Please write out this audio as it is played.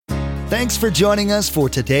Thanks for joining us for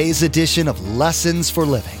today's edition of Lessons for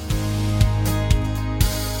Living.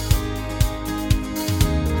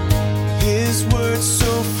 His word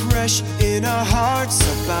so fresh in our hearts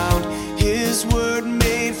abound. His word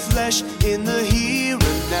made flesh in the here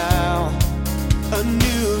and now. A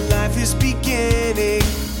new life is beginning.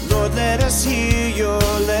 Lord, let us hear your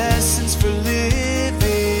lessons for living.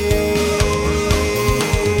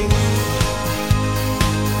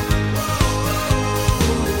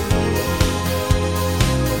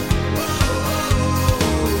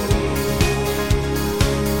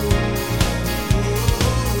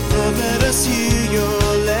 Lord, let us hear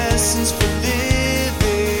your lessons for living.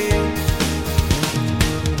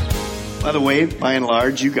 By the way, by and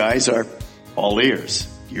large, you guys are all ears.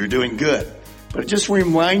 You're doing good. But just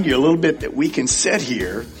remind you a little bit that we can sit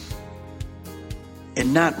here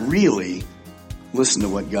and not really listen to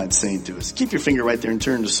what God's saying to us. Keep your finger right there and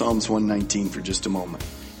turn to Psalms 119 for just a moment.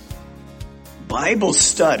 Bible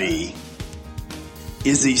study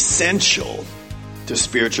is essential to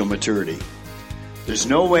spiritual maturity. There's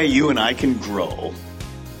no way you and I can grow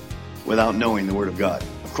without knowing the Word of God.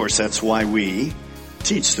 Of course, that's why we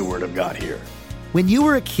teach the Word of God here. When you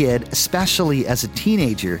were a kid, especially as a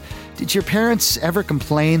teenager, did your parents ever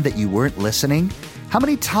complain that you weren't listening? How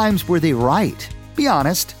many times were they right? Be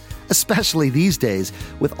honest, especially these days,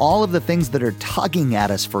 with all of the things that are tugging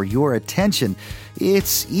at us for your attention,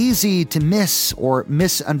 it's easy to miss or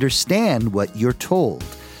misunderstand what you're told.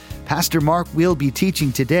 Pastor Mark will be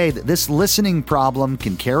teaching today that this listening problem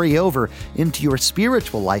can carry over into your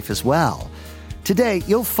spiritual life as well. Today,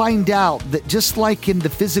 you'll find out that just like in the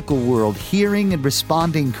physical world, hearing and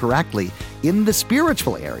responding correctly in the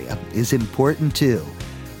spiritual area is important too.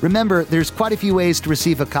 Remember, there's quite a few ways to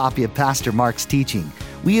receive a copy of Pastor Mark's teaching.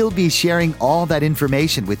 We'll be sharing all that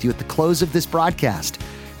information with you at the close of this broadcast.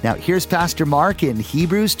 Now, here's Pastor Mark in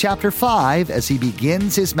Hebrews chapter 5 as he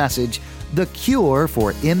begins his message, The Cure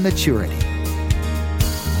for Immaturity.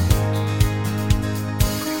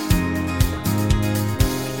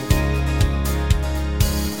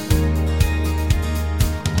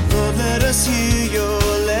 Let us hear your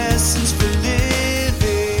lessons for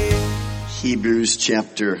living. Hebrews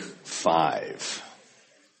chapter 5.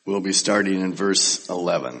 We'll be starting in verse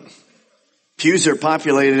 11. Pews are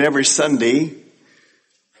populated every Sunday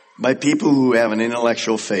by people who have an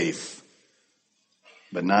intellectual faith,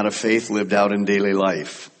 but not a faith lived out in daily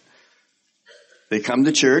life. They come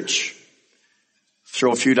to church,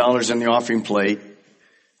 throw a few dollars in the offering plate,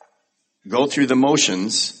 go through the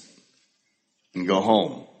motions, and go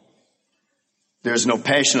home. There's no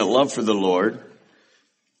passionate love for the Lord,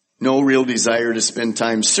 no real desire to spend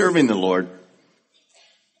time serving the Lord,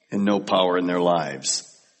 and no power in their lives.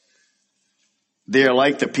 They are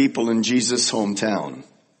like the people in Jesus' hometown.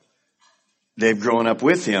 They've grown up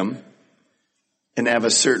with him and have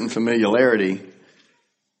a certain familiarity,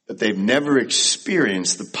 but they've never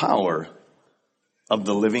experienced the power of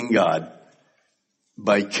the living God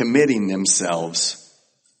by committing themselves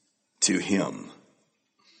to him.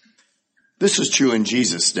 This was true in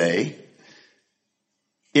Jesus' day.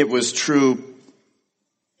 It was true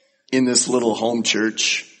in this little home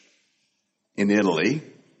church in Italy,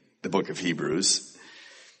 the book of Hebrews.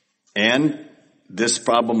 And this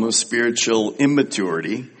problem of spiritual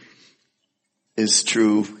immaturity is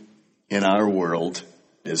true in our world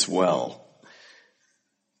as well.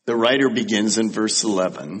 The writer begins in verse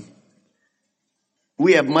 11.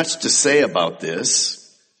 We have much to say about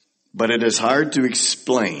this, but it is hard to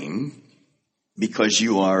explain because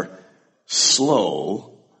you are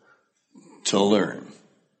slow to learn.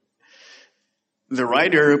 The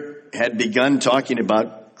writer had begun talking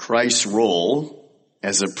about Christ's role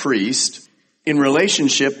as a priest in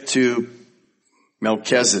relationship to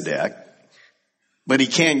Melchizedek, but he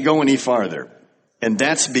can't go any farther. And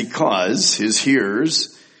that's because his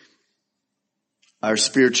hearers are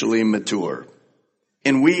spiritually immature.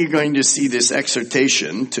 And we are going to see this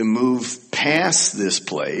exhortation to move past this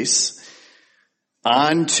place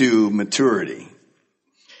onto maturity.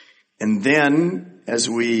 And then as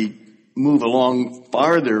we move along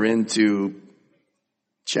farther into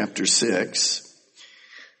chapter 6,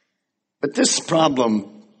 but this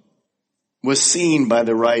problem was seen by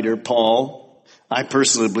the writer Paul. I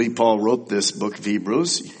personally believe Paul wrote this book of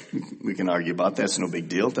Hebrews. We can argue about that. It's no big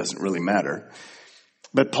deal. It doesn't really matter.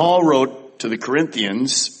 But Paul wrote to the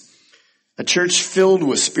Corinthians, a church filled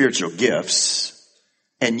with spiritual gifts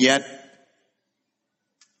and yet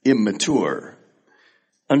immature.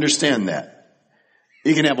 Understand that.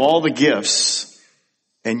 You can have all the gifts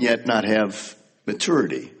and yet not have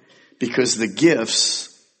maturity, because the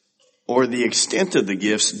gifts or the extent of the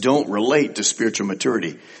gifts don't relate to spiritual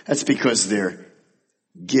maturity. That's because they're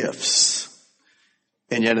gifts.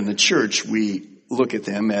 And yet in the church, we look at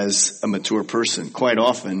them as a mature person. Quite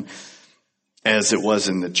often, as it was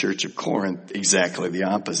in the church of Corinth, exactly the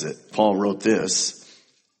opposite. Paul wrote this,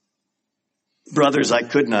 "Brothers, I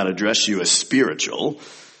could not address you as spiritual,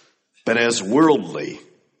 but as worldly,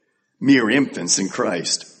 mere infants in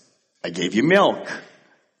Christ. I gave you milk,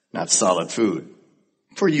 not solid food,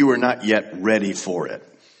 for you are not yet ready for it.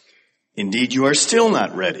 Indeed, you are still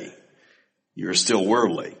not ready. You are still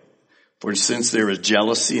worldly. For since there is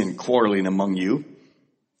jealousy and quarreling among you,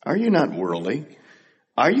 are you not worldly?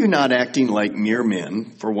 Are you not acting like mere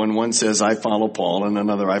men? For when one says, I follow Paul, and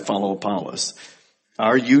another, I follow Apollos,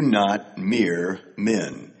 are you not mere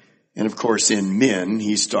men?" And of course, in men,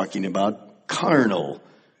 he's talking about carnal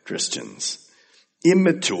Christians,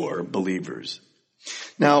 immature believers.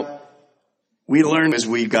 Now, we learned as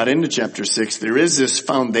we got into chapter 6, there is this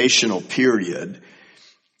foundational period,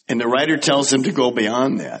 and the writer tells them to go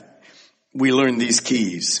beyond that. We learn these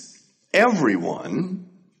keys. Everyone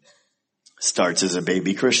starts as a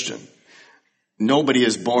baby Christian. Nobody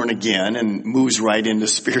is born again and moves right into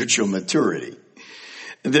spiritual maturity.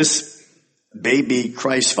 This baby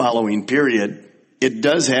Christ following period, it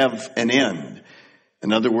does have an end.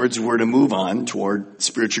 In other words, we're to move on toward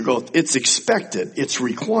spiritual growth. It's expected. It's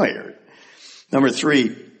required. Number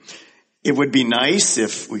 3, it would be nice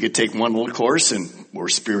if we could take one little course and we're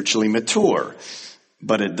spiritually mature,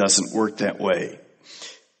 but it doesn't work that way.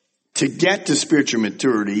 To get to spiritual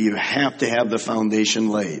maturity, you have to have the foundation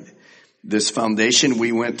laid. This foundation,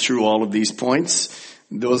 we went through all of these points.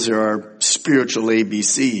 Those are our spiritual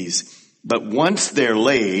ABCs. But once they're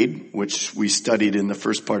laid, which we studied in the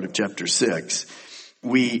first part of chapter 6,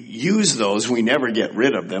 we use those. We never get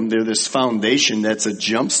rid of them. They're this foundation that's a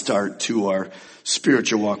jump start to our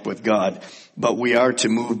spiritual walk with God. But we are to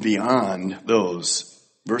move beyond those.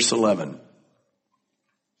 Verse 11.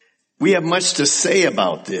 We have much to say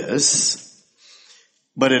about this,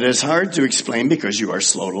 but it is hard to explain because you are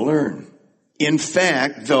slow to learn. In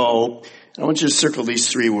fact, though, I want you to circle these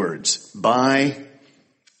 3 words. By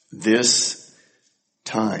this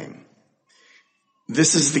time.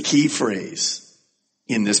 This is the key phrase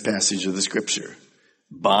in this passage of the scripture.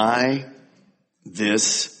 By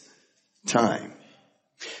this time.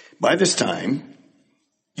 By this time,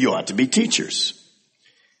 you ought to be teachers.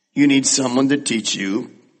 You need someone to teach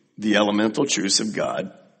you the elemental truths of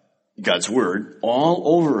God, God's word,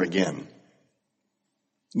 all over again.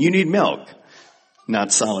 You need milk,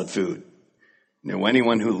 not solid food. Now,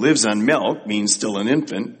 anyone who lives on milk, means still an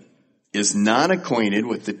infant, is not acquainted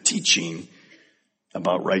with the teaching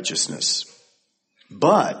about righteousness.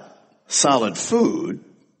 But solid food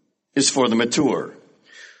is for the mature,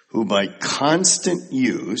 who by constant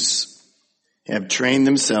use have trained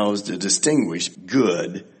themselves to distinguish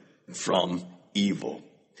good from evil.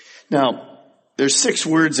 Now, there's 6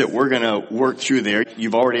 words that we're going to work through there.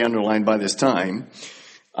 You've already underlined by this time.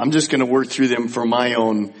 I'm just going to work through them for my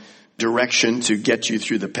own direction to get you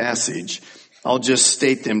through the passage. I'll just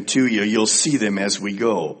state them to you. You'll see them as we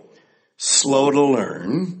go. Slow to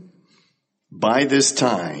learn. By this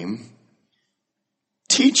time,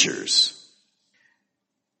 teachers.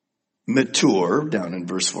 Mature, down in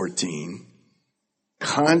verse 14.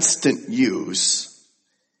 Constant use.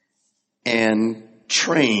 And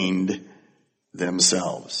trained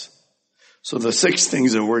themselves. So the 6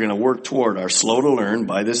 things that we're going to work toward are slow to learn,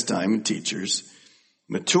 by this time, teachers.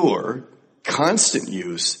 Mature, constant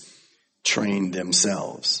use, trained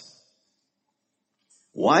themselves.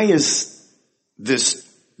 Why is this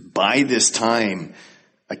by this time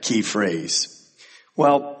a key phrase?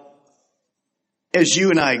 Well, as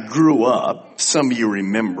you and I grew up, some of you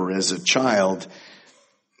remember as a child,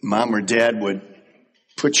 mom or dad would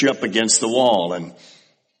put you up against the wall and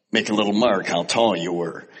make a little mark how tall you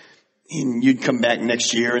were. And you'd come back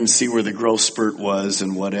next year and see where the growth spurt was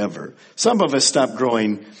and whatever. Some of us stopped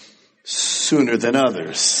growing sooner than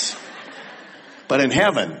others. But in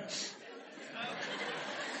heaven.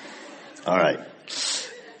 All right.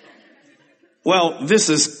 Well, this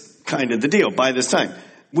is kind of the deal. By this time,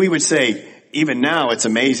 we would say, even now it's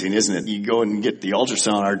amazing, isn't it? You go and get the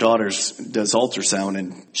ultrasound. Our daughter does ultrasound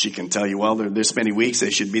and she can tell you, well, they're this many weeks, they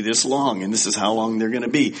should be this long, and this is how long they're going to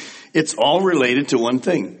be. It's all related to one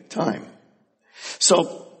thing, time.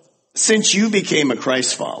 So, since you became a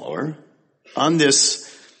Christ follower, on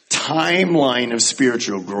this timeline of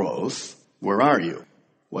spiritual growth, where are you?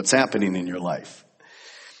 What's happening in your life?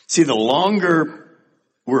 See, the longer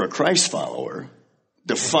we're a Christ follower,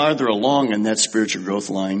 the farther along in that spiritual growth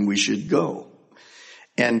line we should go.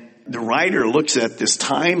 And the writer looks at this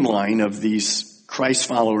timeline of these Christ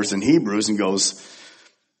followers in Hebrews and goes,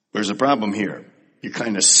 there's a problem here. You're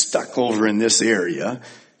kind of stuck over in this area.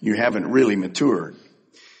 You haven't really matured.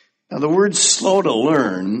 Now, the word slow to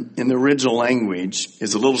learn in the original language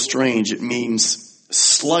is a little strange. It means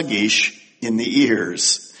sluggish in the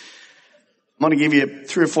ears. I'm going to give you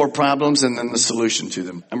 3 or 4 problems and then the solution to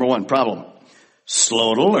them. Number 1, problem.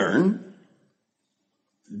 Slow to learn,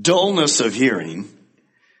 dullness of hearing,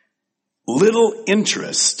 little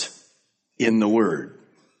interest in the word.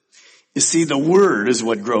 You see, the word is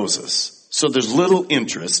what grows us. So there's little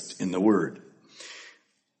interest in the word.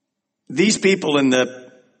 These people in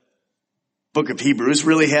the book of Hebrews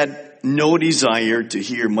really had no desire to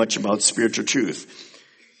hear much about spiritual truth.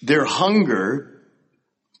 Their hunger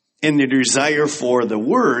and their desire for the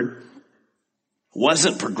word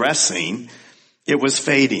wasn't progressing. It was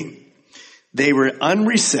fading. They were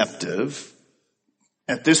unreceptive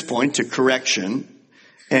at this point to correction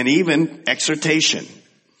and even exhortation.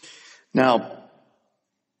 Now,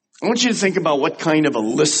 I want you to think about what kind of a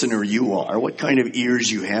listener you are, what kind of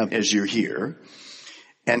ears you have as you're here.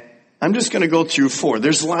 And I'm just going to go through 4.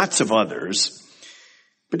 There's lots of others,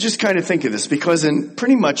 but just kind of think of this, because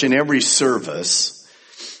pretty much in every service,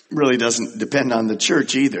 really doesn't depend on the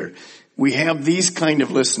church either, we have these kind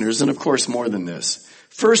of listeners, and of course more than this.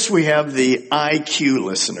 First, we have the IQ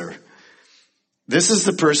listener. This is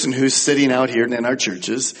the person who's sitting out here in our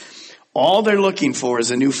churches. All they're looking for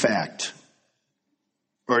is a new fact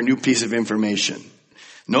or a new piece of information.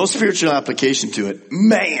 No spiritual application to it.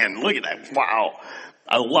 Man, look at that. Wow.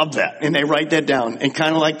 I love that. And they write that down and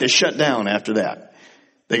kind of like they shut down after that.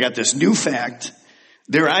 They got this new fact.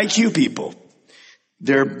 They're IQ people.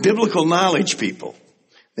 They're biblical knowledge people.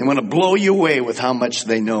 They want to blow you away with how much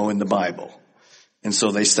they know in the Bible. And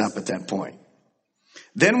so they stop at that point.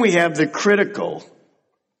 Then we have the critical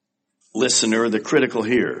listener, the critical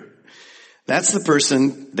hearer. That's the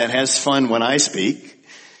person that has fun when I speak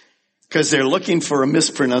because they're looking for a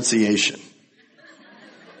mispronunciation.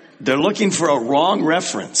 They're looking for a wrong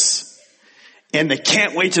reference. And they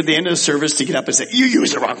can't wait till the end of the service to get up and say, you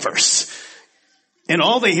used the wrong verse. And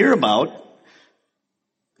all they hear about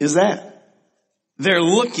is that. They're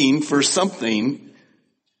looking for something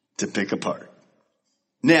to pick apart.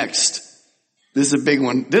 Next, this is a big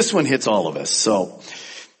one. This one hits all of us. So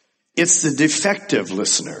it's the defective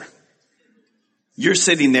listener. You're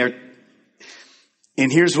sitting there,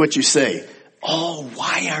 and here's what you say. Oh,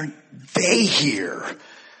 why aren't they here?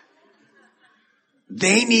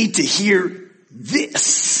 They need to hear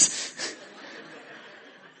this.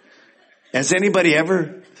 Has anybody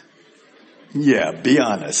ever? Yeah, be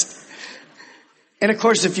honest. And of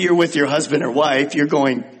course, if you're with your husband or wife, you're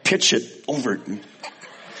going, pitch it over.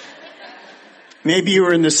 Maybe you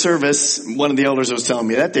were in the service. One of the elders was telling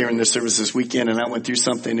me that they were in the service this weekend, and I went through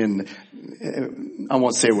something, and I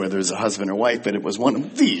won't say whether it's a husband or wife, but it was one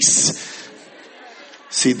of these.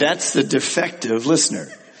 See, that's the defective listener.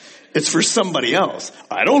 It's for somebody else.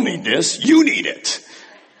 I don't need this. You need it.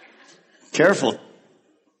 Careful.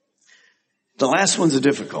 The last one's a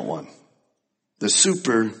difficult one. The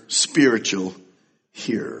super spiritual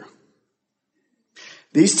hearer.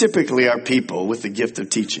 These typically are people with the gift of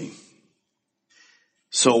teaching.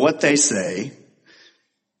 So what they say,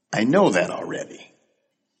 I know that already.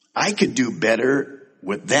 I could do better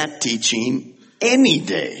with that teaching any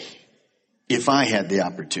day if I had the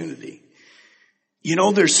opportunity. You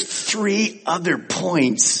know, there's 3 other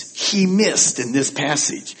points he missed in this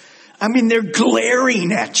passage. I mean, they're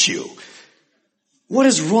glaring at you. What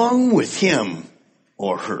is wrong with him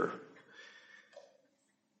or her?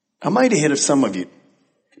 I might ahead of some of you.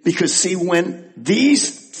 Because see, when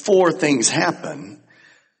these 4 things happen,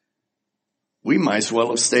 we might as well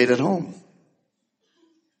have stayed at home.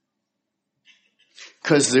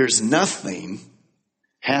 Because there's nothing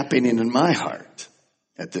happening in my heart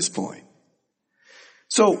at this point.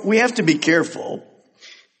 So we have to be careful.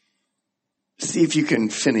 See if you can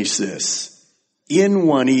finish this. In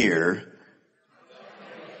one ear.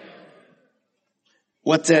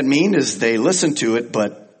 What that means is they listen to it,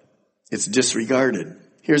 but it's disregarded.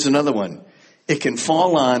 Here's another one. It can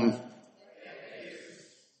fall on.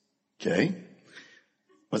 Okay.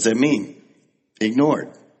 What's that mean?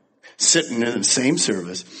 Ignored. Sitting in the same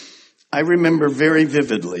service. I remember very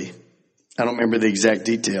vividly, I don't remember the exact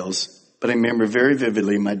details, but I remember very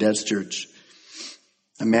vividly my dad's church.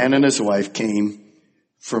 A man and his wife came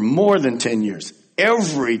for more than 10 years.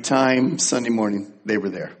 Every time Sunday morning, they were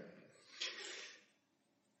there.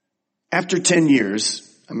 After 10 years,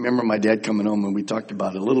 I remember my dad coming home and we talked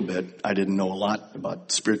about it a little bit. I didn't know a lot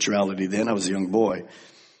about spirituality then. I was a young boy.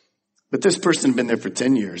 But this person had been there for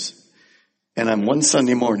 10 years. And on one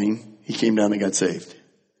Sunday morning, he came down and got saved.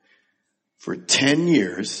 For 10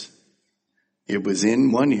 years, it was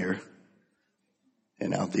in one ear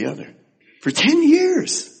and out the other. For 10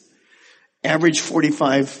 years. Average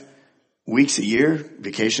 45 weeks a year,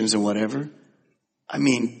 vacations and whatever. I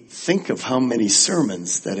mean, think of how many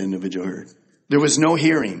sermons that individual heard. There was no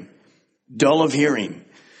hearing, dull of hearing.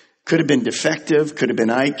 Could have been defective, could have been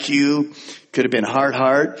IQ, could have been hard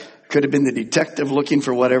heart, could have been the detective looking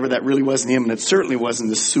for whatever. That really wasn't him, and it certainly wasn't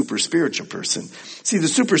the super spiritual person. See, the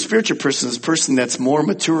super spiritual person is a person that's more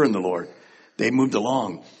mature in the Lord. They moved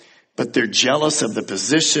along. But they're jealous of the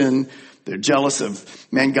position. They're jealous of,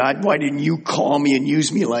 man, God, why didn't you call me and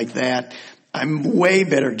use me like that? I'm way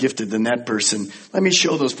better gifted than that person. Let me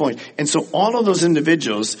show those points. And so all of those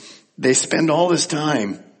individuals, they spend all this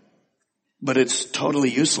time, but it's totally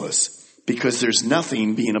useless because there's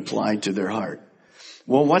nothing being applied to their heart.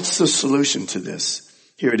 Well, what's the solution to this?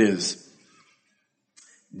 Here it is.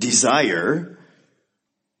 Desire,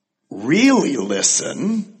 really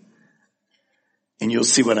listen, and you'll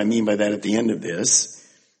see what I mean by that at the end of this.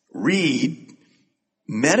 Read,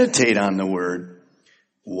 meditate on the word.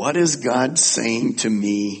 What is God saying to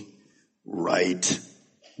me right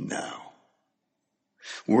now?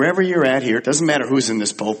 Wherever you're at here, it doesn't matter who's in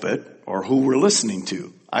this pulpit or who we're listening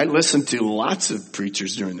to. I listen to lots of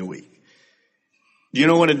preachers during the week. Do you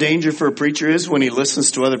know what a danger for a preacher is when he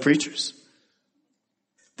listens to other preachers?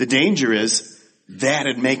 The danger is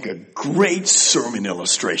that'd make a great sermon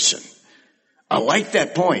illustration. I like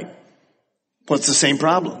that point. What's the same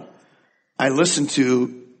problem? I listen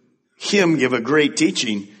to him give a great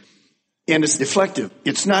teaching and it's deflective.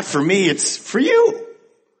 It's not for me, it's for you.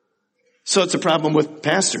 So it's a problem with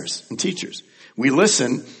pastors and teachers. We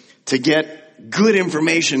listen to get good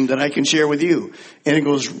information that I can share with you. And it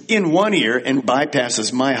goes in one ear and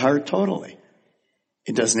bypasses my heart totally.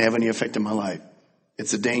 It doesn't have any effect in my life.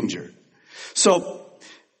 It's a danger. So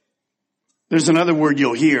there's another word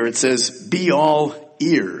you'll hear. It says, be all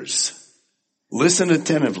ears. Listen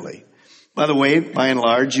attentively. By the way, by and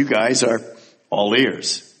large, you guys are all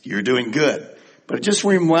ears. You're doing good. But I just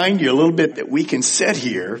remind you a little bit that we can sit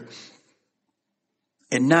here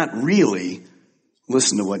and not really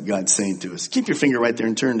listen to what God's saying to us. Keep your finger right there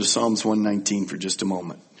and turn to Psalms 119 for just a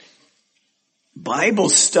moment. Bible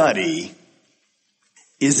study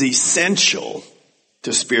is essential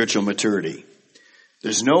to spiritual maturity.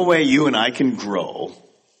 There's no way you and I can grow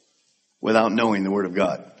without knowing the Word of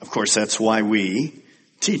God. Of course, that's why we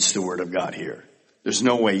teach the Word of God here. There's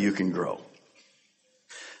no way you can grow.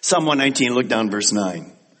 Psalm 119, look down verse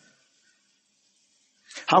 9.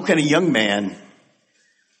 How can a young man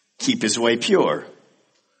keep his way pure?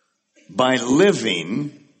 By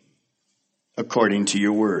living according to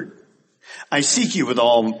your word. I seek you with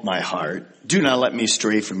all my heart. Do not let me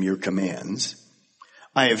stray from your commands.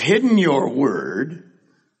 I have hidden your word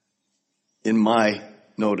in my,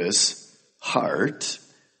 notice, heart,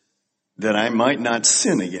 that I might not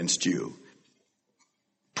sin against you.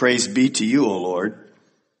 Praise be to you, O Lord.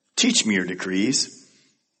 Teach me your decrees.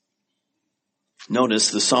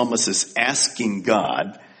 Notice the psalmist is asking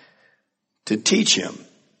God to teach him.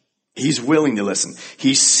 He's willing to listen.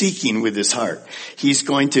 He's seeking with his heart. He's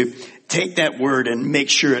going to take that word and make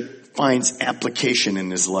sure it finds application in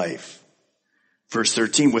his life. Verse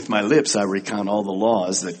 13, with my lips I recount all the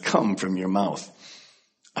laws that come from your mouth.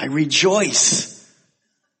 I rejoice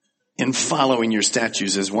in following your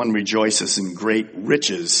statutes as one rejoices in great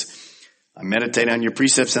riches. I meditate on your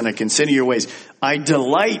precepts and I consider your ways. I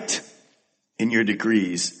delight in your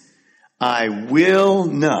decrees. I will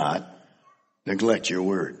not neglect your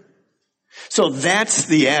word. So that's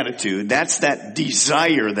the attitude. That's that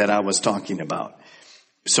desire that I was talking about.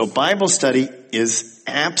 So Bible study is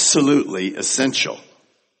absolutely essential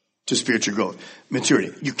to spiritual growth,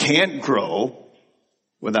 maturity. You can't grow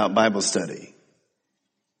without Bible study.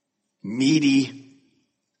 Meaty,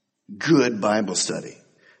 good Bible study.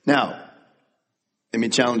 Now, let me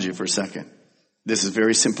challenge you for a second. This is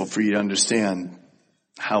very simple for you to understand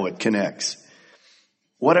how it connects.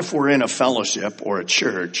 What if we're in a fellowship or a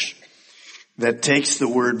church that takes the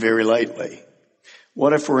word very lightly?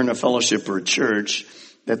 What if we're in a fellowship or a church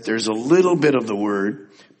that there's a little bit of the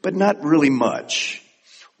word, but not really much?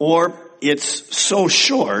 Or it's so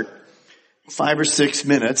short, 5 or 6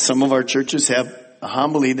 minutes. Some of our churches have a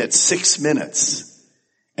homily that's 6 minutes,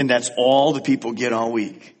 and that's all the people get all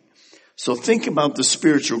week. So think about the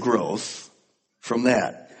spiritual growth from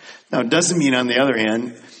that. Now, it doesn't mean, on the other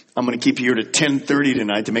hand, I'm going to keep you here to 10:30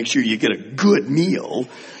 tonight to make sure you get a good meal,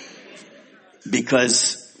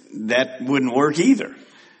 because that wouldn't work either.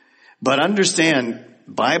 But understand,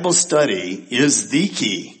 Bible study is the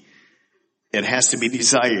key. It has to be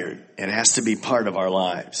desired. It has to be part of our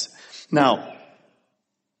lives. Now,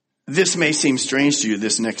 this may seem strange to you,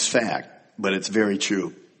 this next fact, but it's very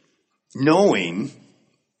true. Knowing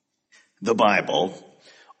the Bible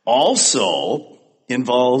also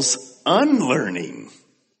involves unlearning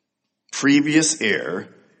previous error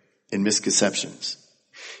and misconceptions.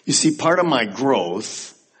 You see, part of my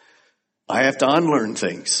growth, I have to unlearn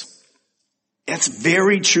things. That's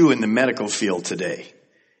very true in the medical field today.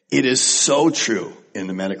 It is so true in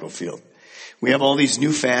the medical field. We have all these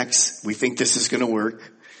new facts. We think this is going to work.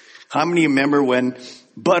 How many remember when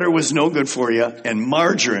butter was no good for you and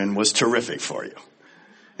margarine was terrific for you?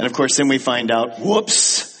 And of course, then we find out,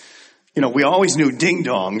 whoops, we always knew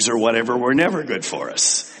ding-dongs or whatever were never good for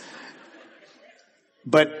us.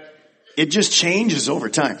 But it just changes over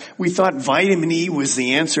time. We thought vitamin E was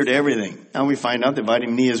the answer to everything. Now we find out that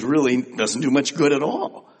vitamin E doesn't do much good at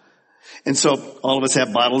all. And so all of us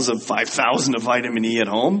have bottles of 5,000 of vitamin E at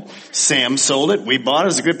home. Sam sold it. We bought it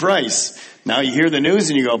as a good price. Now you hear the news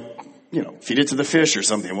and you go, feed it to the fish or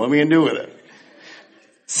something. What are we going to do with it?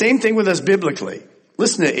 Same thing with us biblically.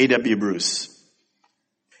 Listen to A.W. Bruce.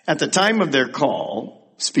 At the time of their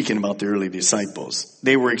call, speaking about the early disciples,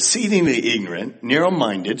 they were exceedingly ignorant,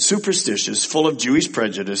 narrow-minded, superstitious, full of Jewish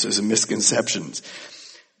prejudices and misconceptions.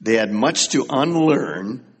 They had much to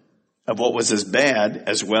unlearn of what was as bad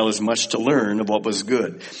as well as much to learn of what was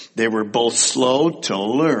good. They were both slow to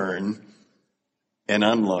learn and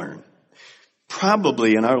unlearn.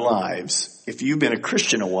 Probably in our lives, if you've been a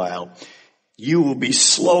Christian a while, you will be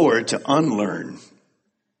slower to unlearn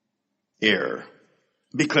error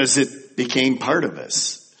because it became part of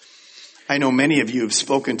us. I know many of you have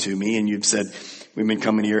spoken to me and you've said, we've been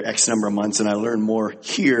coming here X number of months and I learned more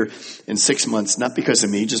here in 6 months, not because of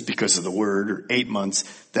me, just because of the word, or 8 months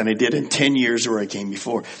than I did in 10 years where I came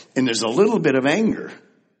before. And there's a little bit of anger.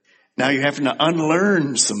 Now you're having to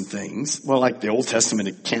unlearn some things. Well, like the Old Testament,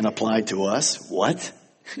 it can't apply to us. What?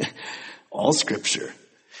 All scripture.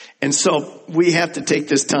 And so we have to take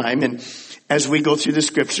this time, and as we go through the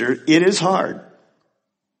scripture, it is hard.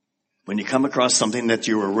 When you come across something that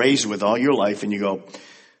you were raised with all your life and you go,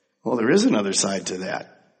 well, there is another side to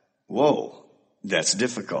that. Whoa, that's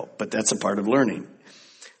difficult, but that's a part of learning.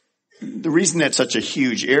 The reason that's such a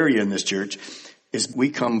huge area in this church is we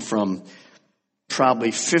come from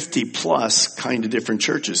probably 50 plus kind of different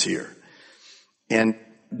churches here. And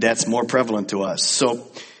that's more prevalent to us.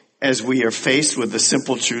 So as we are faced with the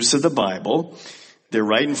simple truths of the Bible, they're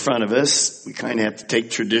right in front of us. We kind of have to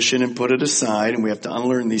take tradition and put it aside, and we have to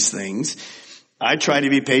unlearn these things. I try to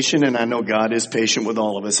be patient, and I know God is patient with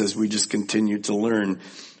all of us as we just continue to learn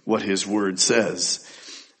what His Word says.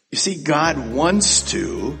 You see, God wants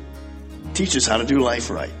to teach us how to do life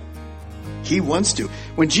right. He wants to.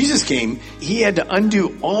 When Jesus came, He had to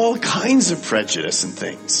undo all kinds of prejudice and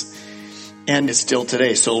things. And it's still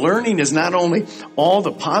today. So learning is not only all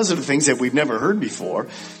the positive things that we've never heard before,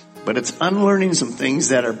 but it's unlearning some things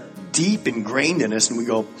that are deep ingrained in us, and we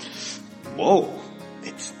go, whoa,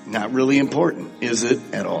 it's not really important, is it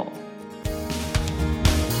at all?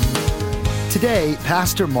 Today,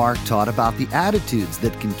 Pastor Mark taught about the attitudes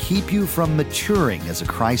that can keep you from maturing as a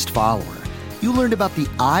Christ follower. You learned about the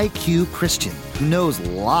IQ Christian who knows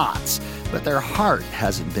lots, but their heart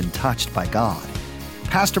hasn't been touched by God.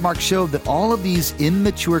 Pastor Mark showed that all of these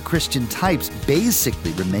immature Christian types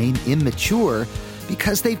basically remain immature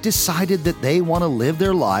because they've decided that they want to live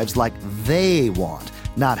their lives like they want,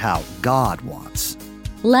 not how God wants.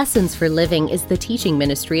 Lessons for Living is the teaching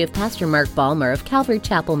ministry of Pastor Mark Balmer of Calvary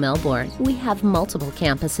Chapel, Melbourne. We have multiple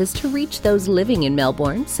campuses to reach those living in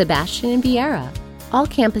Melbourne, Sebastian, and Viera. All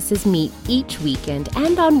campuses meet each weekend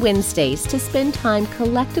and on Wednesdays to spend time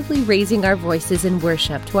collectively raising our voices in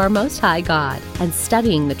worship to our Most High God and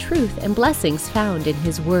studying the truth and blessings found in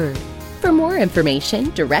His Word. For more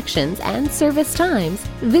information, directions, and service times,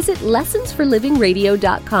 visit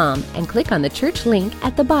lessonsforlivingradio.com and click on the church link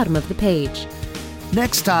at the bottom of the page.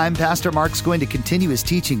 Next time, Pastor Mark's going to continue his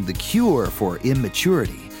teaching, The Cure for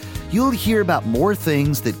Immaturity. You'll hear about more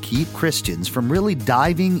things that keep Christians from really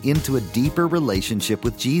diving into a deeper relationship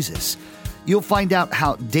with Jesus. You'll find out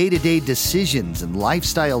how day-to-day decisions and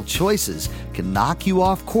lifestyle choices can knock you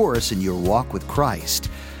off course in your walk with Christ,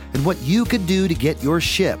 and what you could do to get your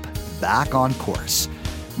ship back on course.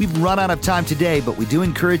 We've run out of time today, but we do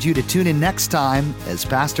encourage you to tune in next time as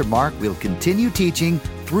Pastor Mark will continue teaching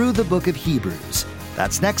through the book of Hebrews.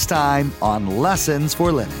 That's next time on Lessons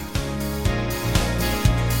for Living.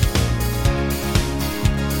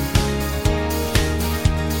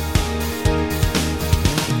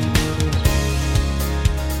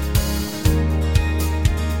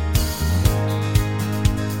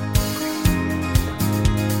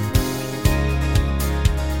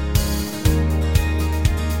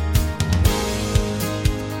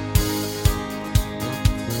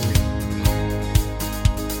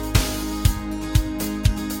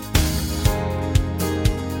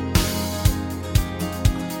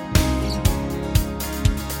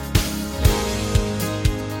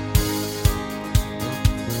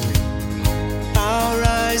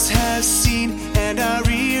 seen and our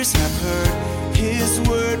ears have heard. His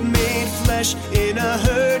word made flesh in a